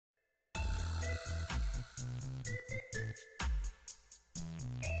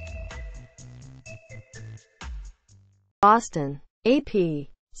Boston.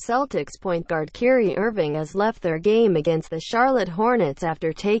 AP. Celtics point guard Kyrie Irving has left their game against the Charlotte Hornets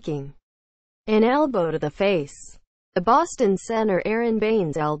after taking an elbow to the face. The Boston center Aaron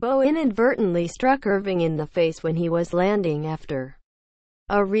Baines' elbow inadvertently struck Irving in the face when he was landing after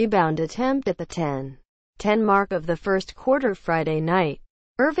a rebound attempt at the 10:10 mark of the first quarter Friday night.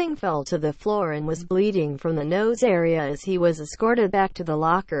 Irving fell to the floor and was bleeding from the nose area as he was escorted back to the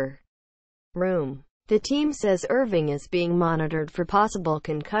locker room. The team says Irving is being monitored for possible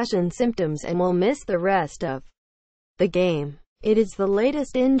concussion symptoms and will miss the rest of the game. It is the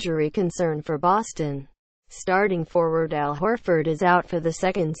latest injury concern for Boston. Starting forward Al Horford is out for the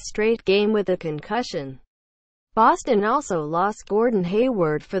second straight game with a concussion. Boston also lost Gordon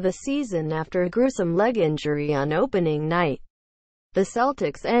Hayward for the season after a gruesome leg injury on opening night. The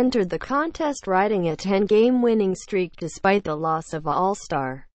Celtics entered the contest riding a 10-game winning streak despite the loss of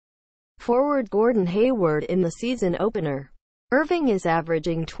All-Star forward Gordon Hayward in the season opener. Irving is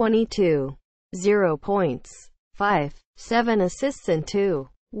averaging 22.0 points, 5.7 assists and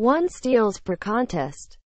 2.1 steals per contest.